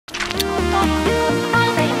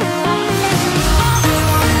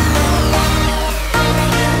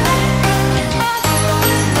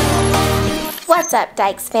What's up,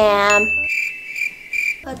 Dyches Fam?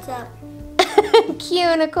 What's up?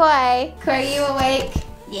 Cute, Nikoi. Are you awake?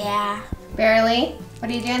 Yeah. Barely?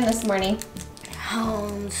 What are you doing this morning?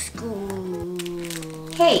 Homeschool.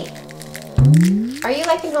 Hey, are you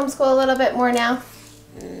liking homeschool a little bit more now?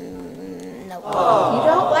 No. You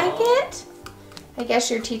don't like it? I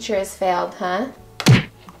guess your teacher has failed, huh?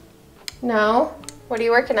 No? What are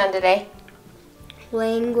you working on today?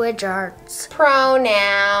 Language arts.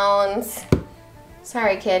 Pronouns.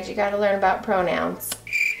 Sorry, kids, you gotta learn about pronouns.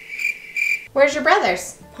 Where's your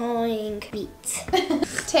brothers? Playing beats.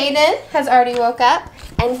 Tayden has already woke up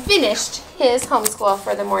and finished his homeschool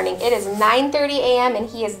for the morning. It is 9:30 a.m. and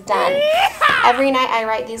he is done. Every night I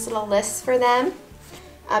write these little lists for them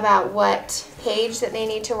about what page that they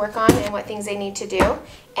need to work on and what things they need to do.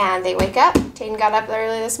 And they wake up. Tayden got up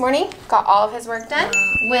early this morning, got all of his work done.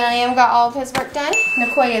 William got all of his work done.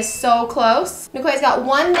 Nikoi is so close. Nikoi's got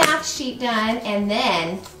one math sheet done, and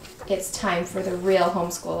then it's time for the real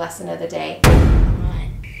homeschool lesson of the day.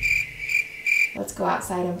 Let's go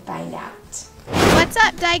outside and find out. What's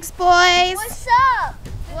up, Dyches boys? What's up?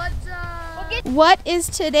 What's up? What is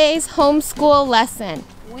today's homeschool lesson?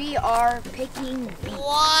 We are picking beets.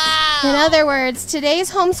 Wow! In other words,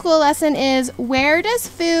 today's homeschool lesson is, where does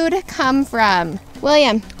food come from?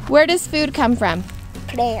 William, where does food come from?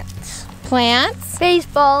 Plants. Plants?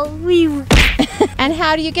 Baseball. And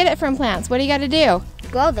how do you get it from plants? What do you got to do?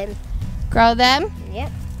 Grow them. Grow them? Yep.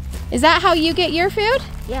 Is that how you get your food?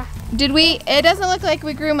 Yeah. It doesn't look like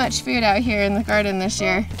we grew much food out here in the garden this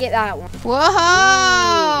year. Get that one.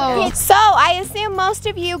 Whoa! So I assume most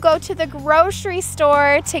of you go to the grocery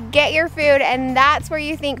store to get your food, and that's where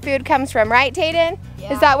you think food comes from, right, Tayden?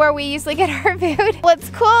 Yeah. Is that where we usually get our food? What's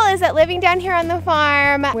cool is that living down here on the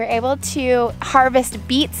farm, we're able to harvest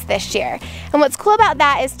beets this year. And what's cool about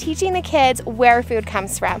that is teaching the kids where food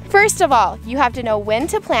comes from. First of all, you have to know when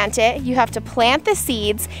to plant it, you have to plant the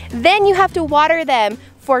seeds, then you have to water them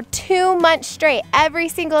for 2 months straight, every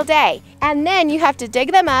single day. And then you have to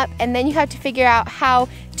dig them up, and then you have to figure out how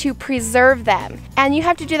to preserve them. And you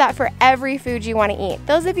have to do that for every food you want to eat.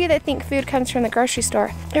 Those of you that think food comes from the grocery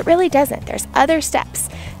store, it really doesn't. There's other steps.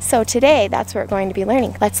 So today, that's what we're going to be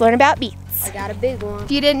learning. Let's learn about beets. I got a big one.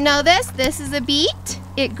 If you didn't know this is a beet.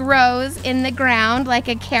 It grows in the ground like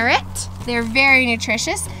a carrot. They're very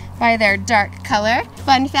nutritious by their dark color.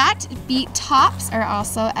 Fun fact, beet tops are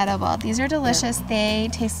also edible. These are delicious. They're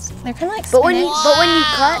kind of like spinach. But when you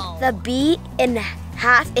cut the beet in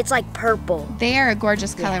half, it's like purple. They are a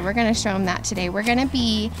gorgeous color. Yeah. We're gonna show them that today. We're gonna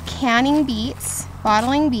be canning beets,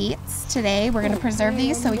 bottling beets today. We're gonna preserve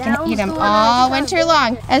these so we can eat them all winter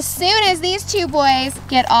long. As soon as these two boys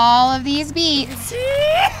get all of these beets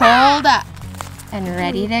pulled up and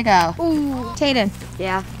ready to go. Ooh. Tayden.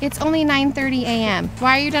 Yeah? It's only 9:30 a.m.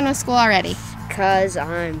 Why are you done with school already? Because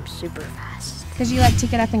I'm super fast. Because you like to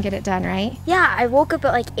get up and get it done, right? Yeah, I woke up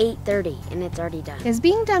at like 8:30 and it's already done. Is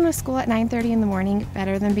being done with school at 9:30 in the morning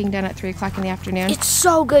better than being done at 3 o'clock in the afternoon? It's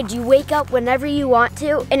so good. You wake up whenever you want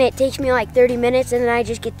to, and it takes me like 30 minutes, and then I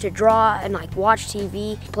just get to draw and like watch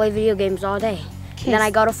TV, play video games all day. And then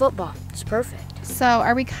I go to football. It's perfect. So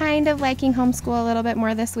are we kind of liking homeschool a little bit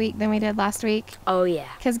more this week than we did last week? Oh yeah.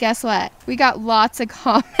 Because guess what? We got lots of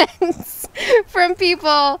comments from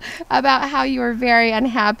people about how you were very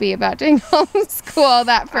unhappy about doing homeschool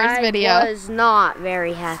that first video. I was not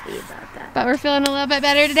very happy about that. But we're feeling a little bit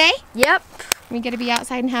better today? Yep. We get to be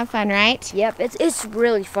outside and have fun, right? Yep, it's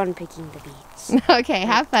really fun picking the beets. Okay,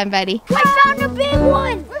 have fun, buddy. I found a big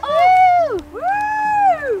one! Oh!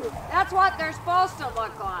 Woo! That's what they're supposed to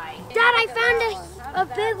look like. Dad, I found a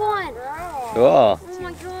big one. Cool. Oh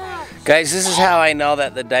my God. Guys, this is how I know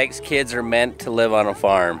that the Dyches kids are meant to live on a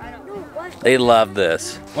farm. They love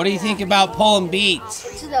this. What do you think about pulling beets?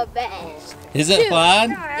 It's the best. Is it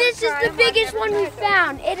fun? This is the biggest one we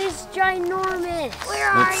found. It is ginormous.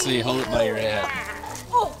 Let's see, hold it by your head.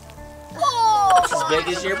 Oh! It's as big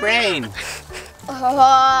as your brain.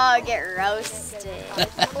 Oh, get roasted.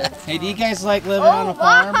 Hey, do you guys like living on a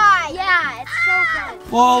farm? Yeah, it's so fun.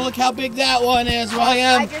 Whoa, look how big that one is,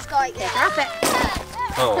 William. I just go like this. Drop it.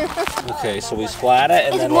 Oh, okay, so we splat it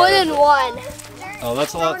and It's then more than one. Oh,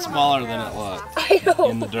 that's a lot smaller than it looked I know.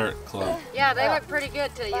 in the dirt clump. Yeah, they look pretty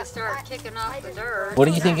good till you start kicking off the dirt. What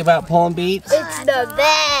do you think about pulling beets? It's the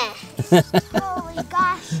best. Holy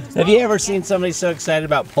gosh. Have you ever seen somebody so excited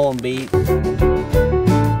about pulling beets?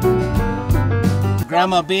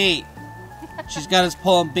 Grandma Beet. She's got us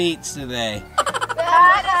pulling beets today.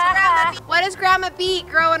 What does Grandma Beet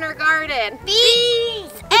grow in her garden?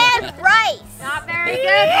 Beets and rice. Not very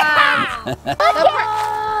good, Mom.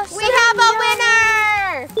 We have a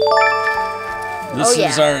winner! This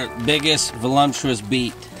is our biggest voluptuous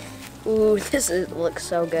beet. Ooh, looks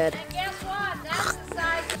so good. Guess what? That's the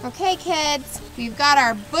size. Okay, kids, we've got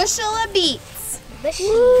our bushel of beets.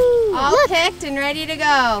 Woo, All picked and ready to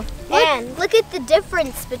go. And look at the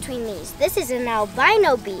difference between these. This is an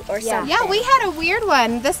albino beet or something. Yeah, we had a weird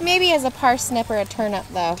one. This maybe is a parsnip or a turnip,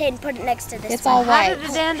 though. Tayden, put it next to this It's one. all How white. did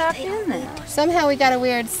it end up in there? Somehow we got a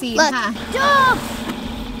weird seed, Look. huh? Jump!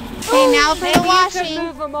 Okay, now for the Maybe you could washing.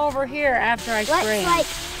 move them over here after I spray Let's 'em. like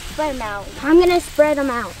spread them out. I'm gonna spread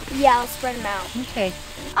them out. Yeah, I'll spread them out. Okay.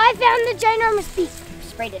 I found the ginormous beet.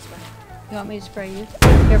 Spray this one. You want me to spray you?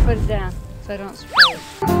 Here, put it down so I don't spray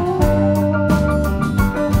it.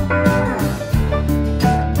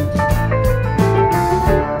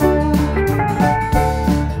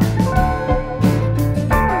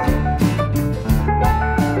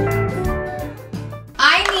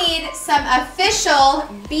 I need some official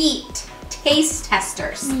beet taste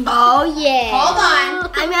testers. Oh yeah. Hold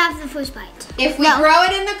on. I'm gonna have the first bite. If we grow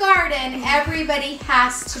it in the garden, everybody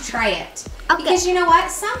has to try it. Okay. Because you know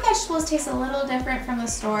what? Some vegetables taste a little different from the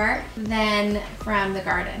store than from the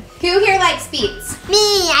garden. Who here likes beets? Me,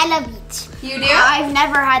 I love beets. You do? I've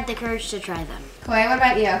never had the courage to try them. Koi, what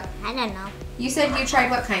about you? I don't know. You said you tried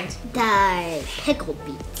what kind? The pickled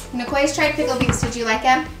beets. Nicole's tried pickled beets. Did you like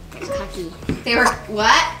them? They're cucky. They were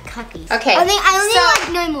what? Cucky. Okay. I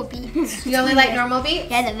so only like normal beets. you only like normal beets?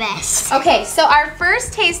 They're the best. Okay, so our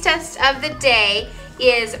first taste test of the day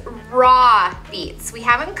is raw beets. We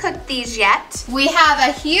haven't cooked these yet. We have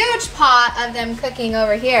a huge pot of them cooking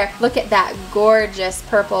over here. Look at that gorgeous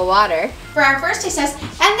purple water for our first taste test.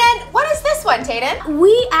 And then, what is this one, Tayden?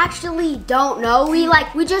 We actually don't know.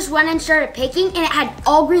 We just went and started picking, and it had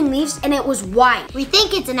all green leaves, and it was white. We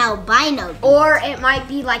think it's an albino. Or it might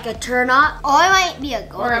be like a turnip. Or it might be a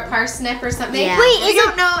Or golden. a parsnip or something. Yeah. Wait, we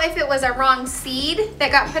don't know if it was a wrong seed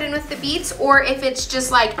that got put in with the beets or if it's just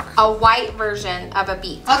like a white version of a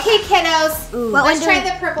beet. Okay, kiddos, let's try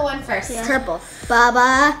the purple one first. Purple.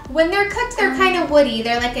 Baba. When they're cooked, they're kind of woody.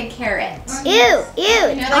 They're like a carrot. Ew,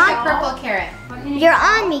 They're like a purple carrot. You're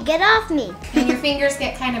on me. Get off me. And your fingers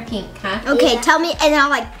get kind of pink, huh? Okay, tell me, and I'll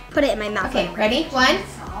like put it in my mouth. Okay, ready? 1,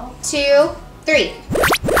 2, 3.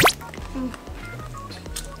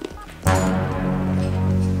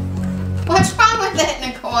 What's wrong with it,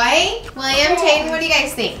 Nicole? William, Tayden, what do you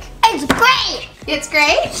guys think? It's great. It's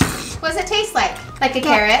great? What does it taste like? Like a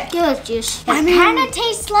carrot? Give us juice. It kind of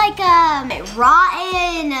tastes like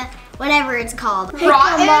rotten, whatever it's called.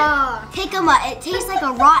 Rotten? Jicama. It tastes like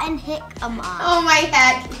a rotten jicama. Oh my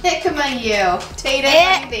heck, jicama you. Tayden,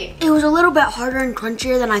 what do you think? It was a little bit harder and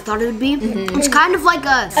crunchier than I thought it would be. It's kind of like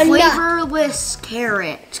a flavorless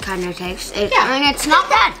carrot kind of taste. I mean, it's not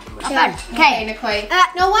bad. Not bad. Okay, Nicole.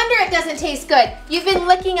 No wonder it doesn't taste good. You've been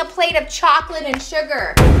licking a plate of chocolate and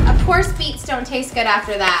sugar. Of course beets don't taste good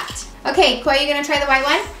after that. Okay, Koi, you gonna try the white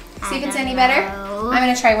one? See if it's any better? I'm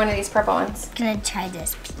gonna try one of these purple ones. I'm gonna try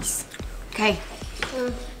this piece. Okay.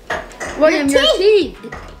 William, your teeth.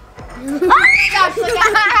 Gosh, look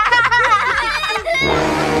at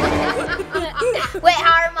Wait,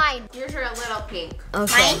 how are mine? Yours are a little pink.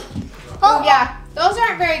 Okay. Oh yeah, those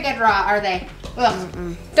aren't very good raw, are they?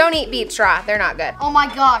 Ugh. Don't eat beets raw. They're not good. Oh my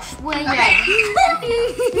gosh, William. Okay.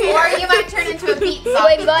 Or you might turn into a beet zombie.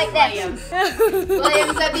 Wait, like that.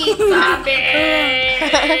 William's a beet zombie.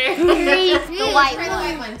 The white Try the one.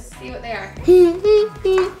 white ones. See what they are.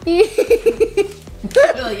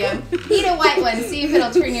 William, eat a white one. See if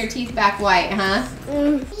it'll turn your teeth back white, huh?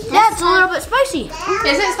 Yeah, it's a little bit spicy.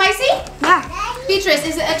 Is it spicy? Yeah. Beatrice,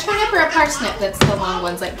 is it a turnip or a parsnip that's the long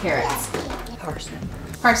ones like carrots? Parsnip.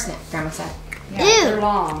 Parsnip, Grandma said. Yeah, Ew. they're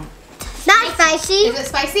long. Not spicy. Is it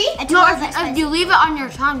spicy? No, if you leave it on your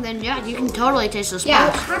tongue, then yeah, you can totally taste the spice.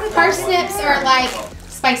 Yeah. Parsnips are like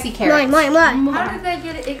spicy carrots. Mine. How did they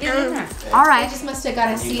get it in there? All I right. just must have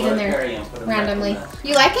got a seed in there randomly.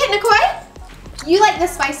 You like it, Nicole? You like the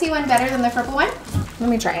spicy one better than the purple one? Let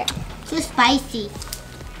me try it. Too spicy.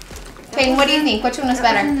 Okay, what do you think? Which one was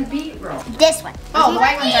better? In the beet roll. This one. Oh, the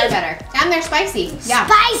white ones are better. And they're spicy. Yeah.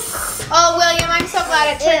 Spice. Oh, William, I'm so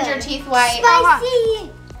glad it turned your teeth white. Spicy.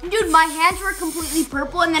 Dude, my hands were completely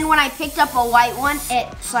purple, and then when I picked up a white one,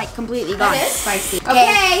 it's like completely gone. It is spicy.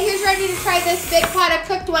 Okay, who's ready to try this big pot of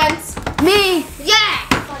cooked ones? Me. Yeah.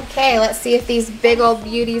 Okay, let's see if these big old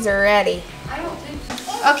beauties are ready.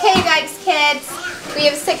 Okay, Dyches kids, we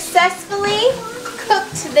have successfully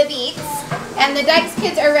cooked the beets, and the Dyches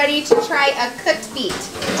kids are ready to try a cooked beet.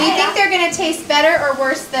 Do you think they're gonna taste better or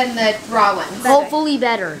worse than the raw ones? Hopefully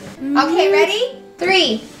better. Okay, ready?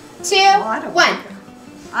 3, 2, 1.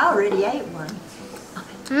 I already ate one.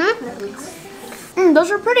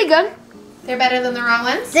 Those are pretty good. They're better than the raw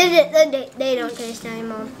ones? They don't taste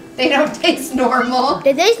normal. They don't taste normal.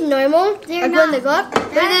 They taste normal. They're like not. When they go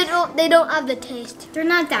up, they don't have the taste. They're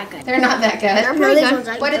not that good. They're not that good. They're pretty good.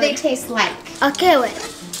 Like what do they taste like? A carrot.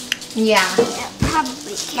 Yeah.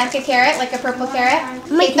 Probably carrot. Like a carrot? Like a purple carrot?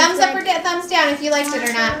 Hey, thumbs up or thumbs down if you liked it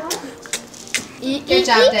or not. Good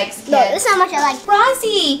job, Dyches kids. No, this is how much I like.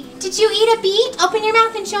 Rosie, did you eat a beet? Open your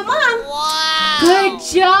mouth and show Mom. Wow. Good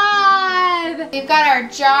job. We've got our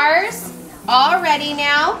jars all ready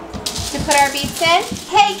now to put our beets in.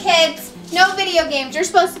 Hey kids, no video games. You're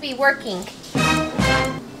supposed to be working.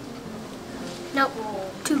 Nope,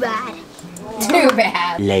 too bad. Too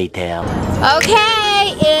bad. Later.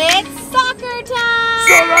 Okay, it's soccer time.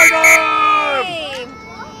 Soccer time.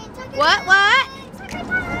 What?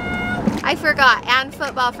 I forgot. And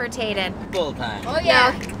football for Tayden. Full time. Oh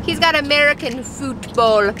yeah. No, he's got American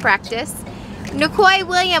football practice. Nikoi,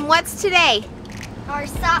 William, what's today? Our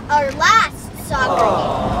last soccer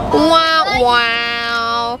game.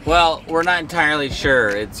 Wow. Well, we're not entirely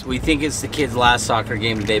sure. We think it's the kids' last soccer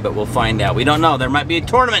game today, but we'll find out. We don't know. There might be a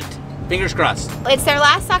tournament. Fingers crossed. It's their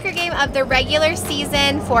last soccer game of the regular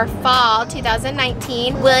season for fall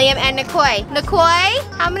 2019. William and Nikoi. Nikoi,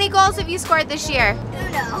 how many goals have you scored this year?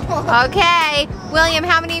 No. Okay. William,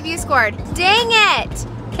 how many have you scored? Dang it.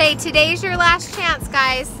 Okay, today's your last chance,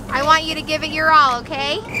 guys. I want you to give it your all,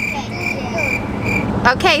 okay?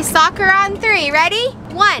 Okay, soccer on 3. Ready?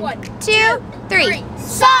 1, 2, 3.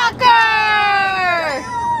 Soccer!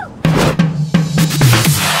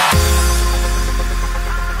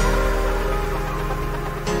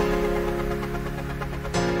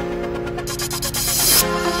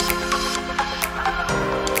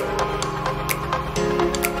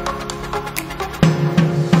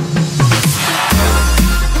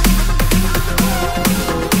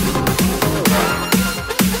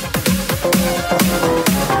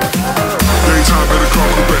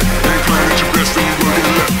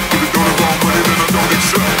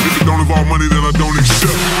 Money that I don't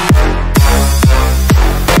accept.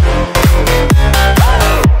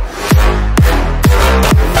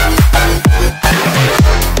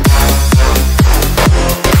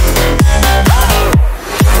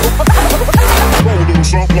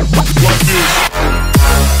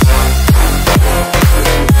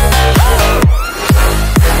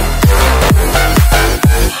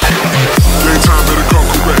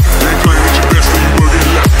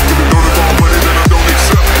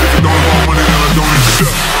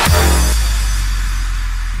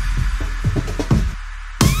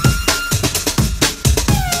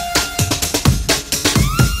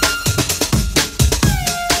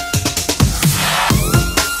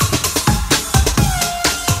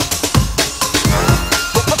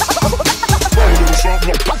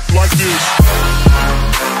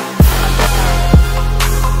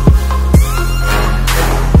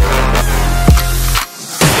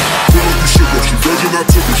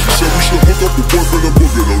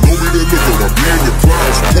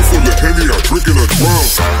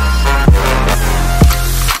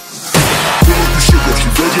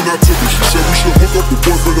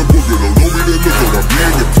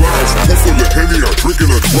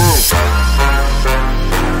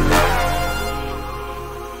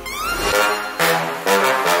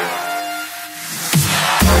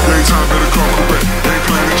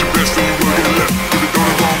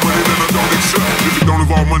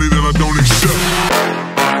 Money that I don't accept.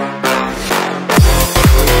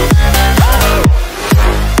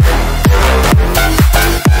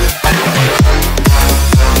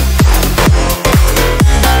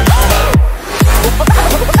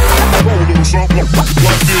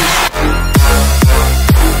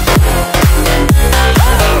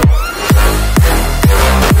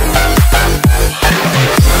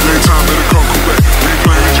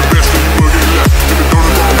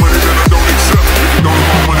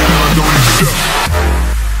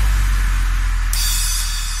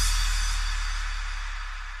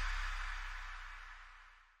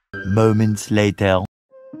 Moments later.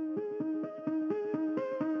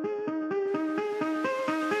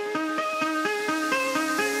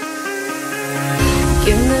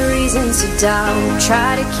 Give me reasons to doubt,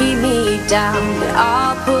 try to keep me down, but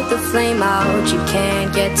I'll put the flame out, you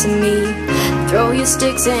can't get to me. Throw your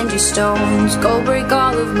sticks and your stones, go break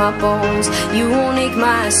all of my bones, you won't ache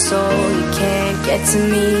my soul, you can't get to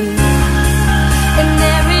me. And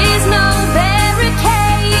there is no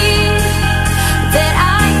barricade that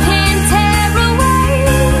I can tear away.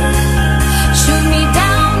 Shoot me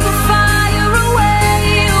down, but fire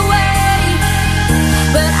away, away.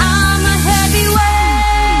 But I'm a heavyweight,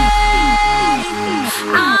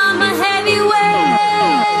 I'm a heavyweight,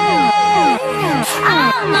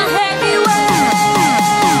 I'm a heavyweight.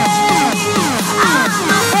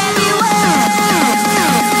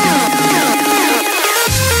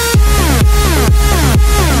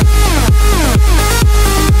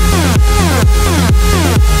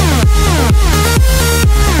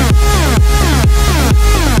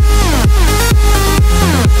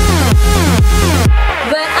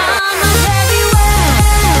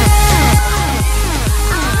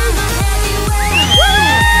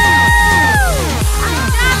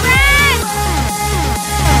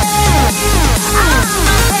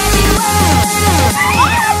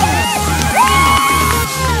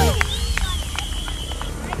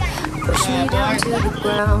 me down to the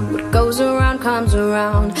ground. What goes around comes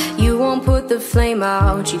around. You won't put the flame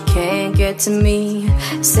out, you can't get to me.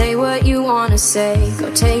 Say what you wanna say,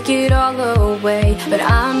 go take it all away, but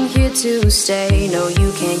I'm here to stay. No,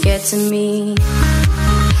 you can't get to me.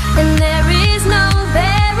 And there is no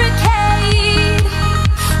barricade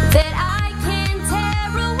that I can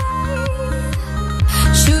tear away.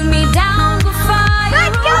 Shoot me down, go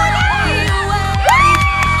fire away.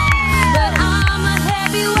 But I'm a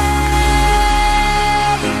heavyweight.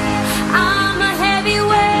 I'm a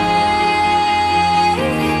heavyweight.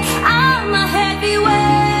 I'm a heavyweight.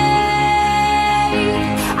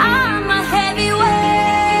 I'm a heavyweight.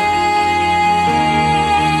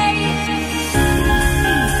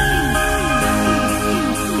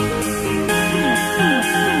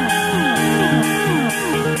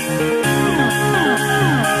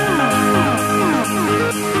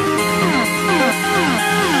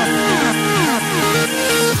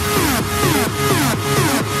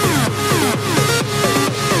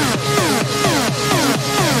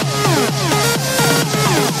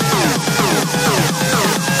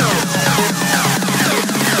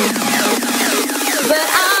 But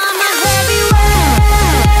I'm a heavyweight.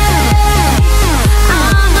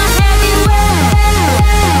 I'm a heavyweight.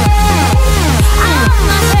 I'm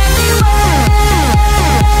a heavyweight.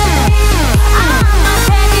 I'm a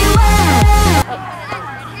heavyweight.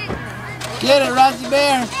 Get it, Rosie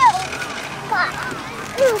Bear.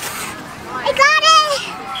 I got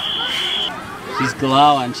it. She's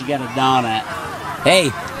glowing. She got a donut. Hey,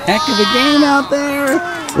 heck of a game out there.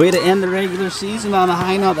 Way to end the regular season on a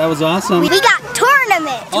high note. That was awesome. We got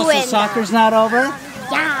tournament to Oh, so win. soccer's not over?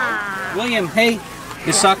 Yeah. William, hey,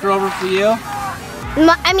 is soccer over for you?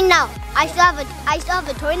 I mean, no. I still have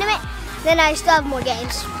a tournament. Then I still have more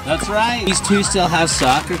games. That's right. These two still have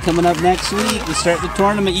soccer coming up next week. We start the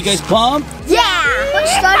tournament. You guys pumped? Yeah. But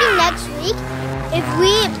starting next week, if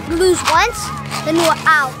we lose once, then we're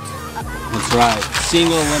out. That's right.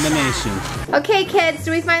 Single elimination. Okay, kids,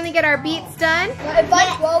 do we finally get our beets done? If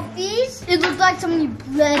I broke these, it looks like somebody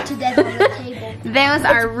bled to death on the table. Those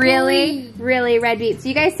are really, really red beets.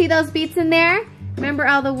 You guys see those beets in there? Remember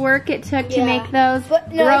all the work it took to make those?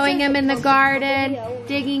 But no, growing them in the garden,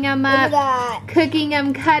 digging them up, cooking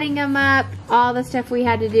them, cutting them up, all the stuff we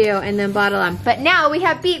had to do, and then bottle them. But now we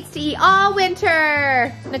have beets to eat all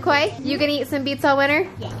winter. Nikoi, you gonna eat some beets all winter?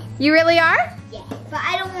 Yeah. You really are? Yeah. But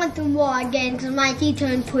I don't want them raw again because my teeth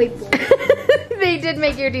turned purple. They did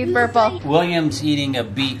make your teeth purple. William's eating a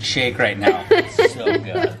beet shake right now. It's so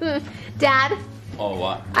good. Dad, Oh,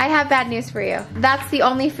 what? I have bad news for you. That's the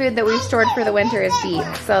only food that we've stored for the winter is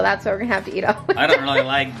beets. So that's what we're gonna have to eat all winter. I don't really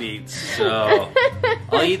like beets, so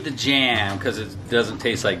I'll eat the jam because it doesn't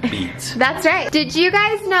taste like beets. That's right. Did you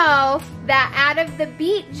guys know that out of the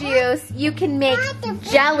beet juice, you can make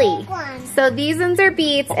jelly? So these ones are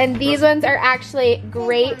beets and these ones are actually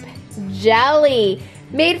grape jelly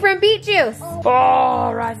made from beet juice.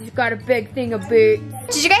 Oh, Rosie's got a big thing of beets.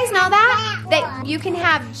 Did you guys know that? That you can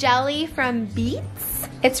have jelly from beets?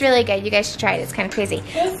 It's really good. You guys should try it. It's kind of crazy.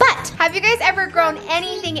 But have you guys ever grown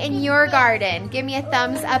anything in your garden? Give me a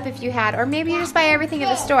thumbs up if you had, or maybe you just buy everything at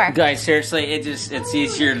the store. Guys, seriously, it's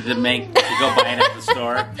easier to go buy it at the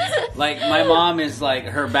store. Like my mom is like,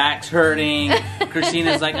 her back's hurting.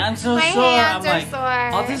 Christina's like, I'm so My sore. hands I'm are like, sore.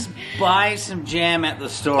 I'll just buy some jam at the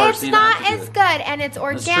store. It's so you don't not have to do as it. good, and it's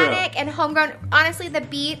organic and homegrown. Honestly, the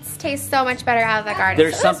beets taste so much better out of the garden.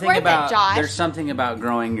 There's so it's something worth about it, Josh. there's something about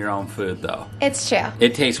growing your own food though. It's true.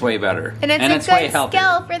 It tastes way better. And it's a way good healthier.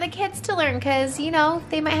 skill for the kids to learn because, you know,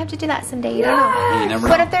 they might have to do that someday. You don't know. You never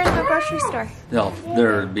What know. if there's no grocery store?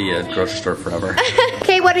 There'll be a grocery store forever.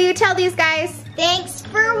 Okay, what do you tell these guys? Thanks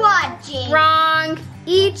for watching. Wrong.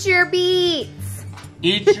 Eat your beets.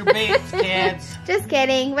 Eat your beets, kids. Just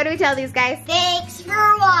kidding. What do we tell these guys? Thanks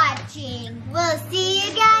for watching. We'll see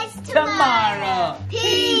you guys tomorrow.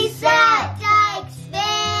 Peace out, Dyches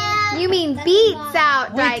Fam. You mean beets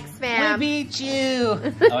out, Dyches Fam. We beat you.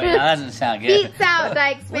 Oh yeah, that doesn't sound good. Beets out,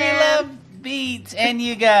 Dyches We Fam. love beets and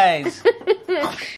you guys.